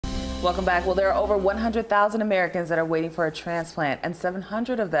Welcome back. Well, there are over 100,000 Americans that are waiting for a transplant, and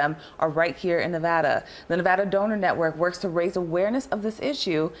 700 of them are right here in Nevada. The Nevada Donor Network works to raise awareness of this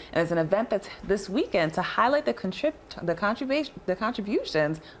issue, and it's an event that's this weekend to highlight the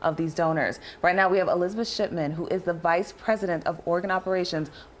contributions of these donors. Right now, we have Elizabeth Shipman, who is the Vice President of Organ Operations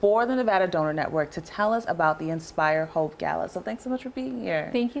for the Nevada Donor Network, to tell us about the Inspire Hope Gala. So thanks so much for being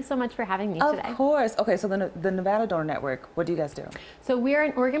here. Thank you so much for having me today. Of course. Okay, so the Nevada Donor Network, what do you guys do? So we are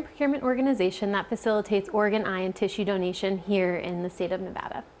an organ procurement organization that facilitates organ, eye, and tissue donation here in the state of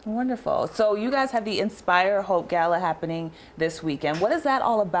Nevada. Wonderful. So you guys have the Inspire Hope Gala happening this weekend. What is that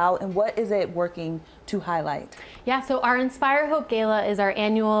all about, and what is it working to highlight? Yeah, so our Inspire Hope Gala is our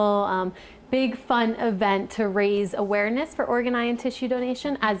annual big fun event to raise awareness for organ, eye, and tissue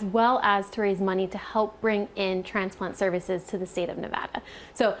donation, as well as to raise money to help bring in transplant services to the state of Nevada.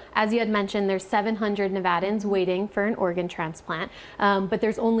 So as you had mentioned, there's 700 Nevadans waiting for an organ transplant, but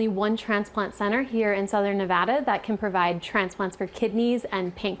there's only one transplant center here in Southern Nevada that can provide transplants for kidneys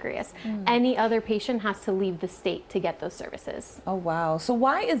and pancreas. Any other patient has to leave the state to get those services. Oh, wow. So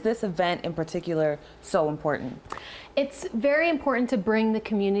why is this event in particular so important? It's very important to bring the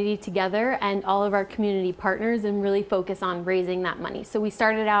community together and all of our community partners and really focus on raising that money. So we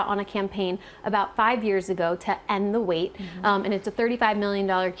started out on a campaign about 5 years ago to end the wait, and it's a $35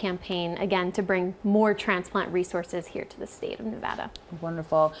 million campaign, again, to bring more transplant resources here to the state of Nevada.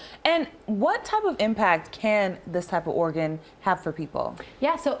 Wonderful. And what type of impact can this type of organ have for people?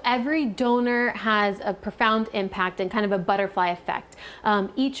 Yeah, so every donor has a profound impact and kind of a butterfly effect.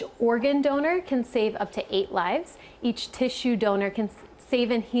 Each organ donor can save up to 8 lives. Each tissue donor can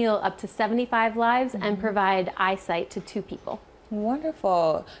save and heal up to 75 lives and provide eyesight to 2 people.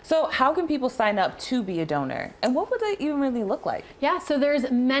 Wonderful. So how can people sign up to be a donor? And what would that even really look like? Yeah, so there's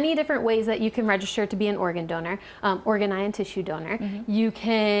many different ways that you can register to be an organ donor, organ, eye, and tissue donor. You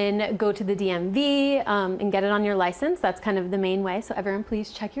can go to the DMV and get it on your license. That's kind of the main way. So everyone,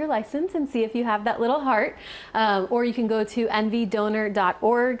 please check your license and see if you have that little heart. Or you can go to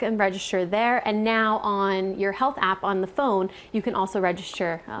nvdonor.org and register there. And now on your health app on the phone, you can also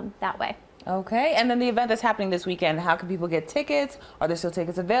register that way. Okay, and then the event that's happening this weekend, how can people get tickets? Are there still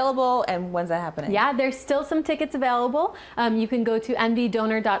tickets available, and when's that happening? Yeah, there's still some tickets available. You can go to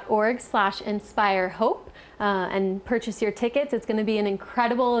nvdonor.org/inspirehope and purchase your tickets. It's going to be an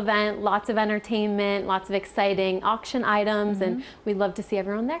incredible event, lots of entertainment, lots of exciting auction items, and we'd love to see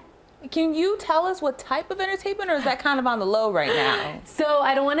everyone there. Can you tell us what type of entertainment, or is that kind of on the low right now? So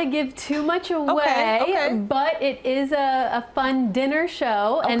I don't want to give too much away, but it is a fun dinner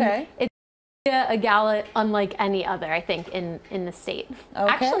show, and it's a gala unlike any other, I think, in the state.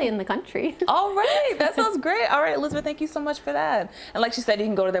 Actually, in the country. All right, that sounds great. All right, Elizabeth, thank you so much for that. And like she said, you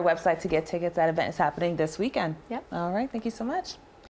can go to their website to get tickets. That event is happening this weekend. Yep. All right, thank you so much.